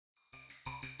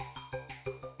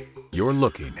You're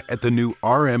looking at the new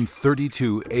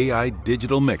RM32AI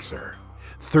digital mixer.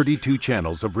 32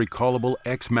 channels of recallable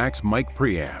XMAX mic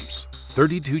preamps.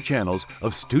 32 channels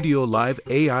of StudioLive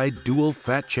AI dual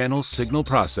fat channel signal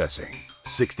processing.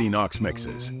 16 aux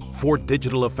mixes, 4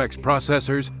 digital effects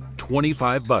processors,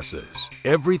 25 buses.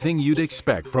 Everything you'd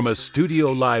expect from a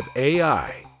StudioLive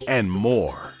AI and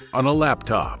more. On a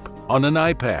laptop, on an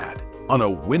iPad, on a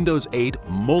Windows 8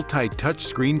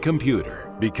 multi-touchscreen computer.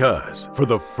 Because, for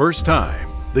the first time,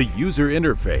 the user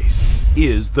interface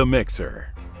is the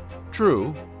mixer.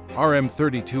 True,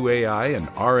 RM32AI and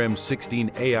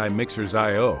RM16AI mixers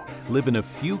I/O live in a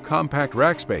few compact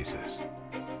rack spaces.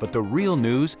 But the real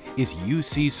news is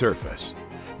UC Surface,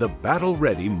 the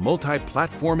battle-ready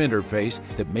multi-platform interface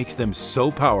that makes them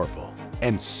so powerful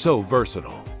and so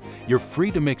versatile. You're free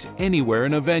to mix anywhere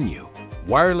in a venue,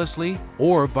 wirelessly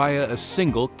or via a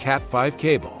single Cat5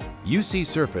 cable. UC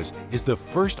Surface is the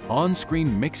first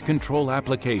on-screen mix control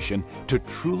application to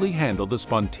truly handle the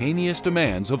spontaneous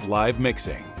demands of live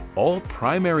mixing. All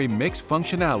primary mix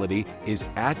functionality is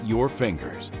at your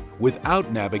fingers,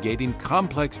 without navigating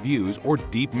complex views or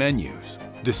deep menus.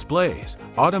 Displays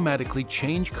automatically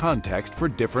change context for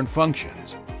different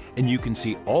functions, and you can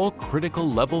see all critical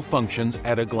level functions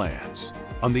at a glance.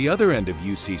 On the other end of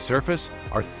UC Surface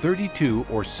are 32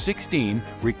 or 16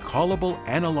 recallable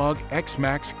analog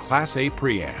XMAX Class A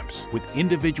preamps with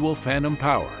individual phantom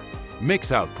power,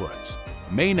 mix outputs,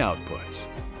 main outputs,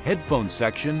 headphone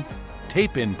section,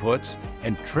 tape inputs,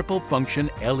 and triple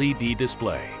function LED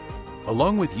display.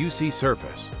 Along with UC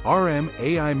Surface, RM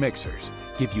AI mixers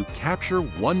give you capture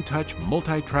one-touch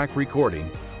multi-track recording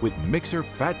with mixer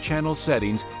fat channel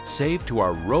settings saved to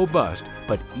our robust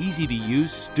but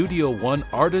easy-to-use Studio One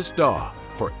Artist DAW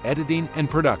for editing and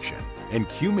production, and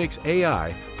QMix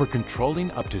AI for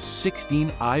controlling up to 16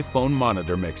 iPhone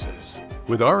monitor mixes.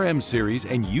 With RM series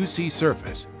and UC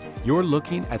Surface, you're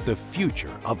looking at the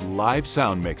future of live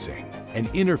sound mixing, an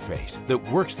interface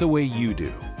that works the way you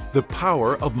do, the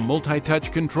power of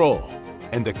multi-touch control,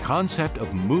 and the concept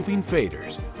of moving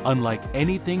faders unlike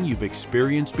anything you've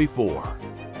experienced before.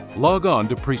 Log on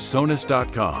to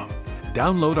PreSonus.com,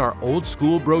 download our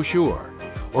old-school brochure,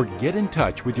 or get in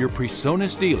touch with your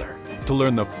PreSonus dealer to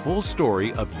learn the full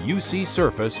story of UC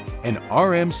Surface and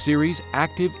RM series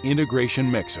active integration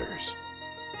mixers.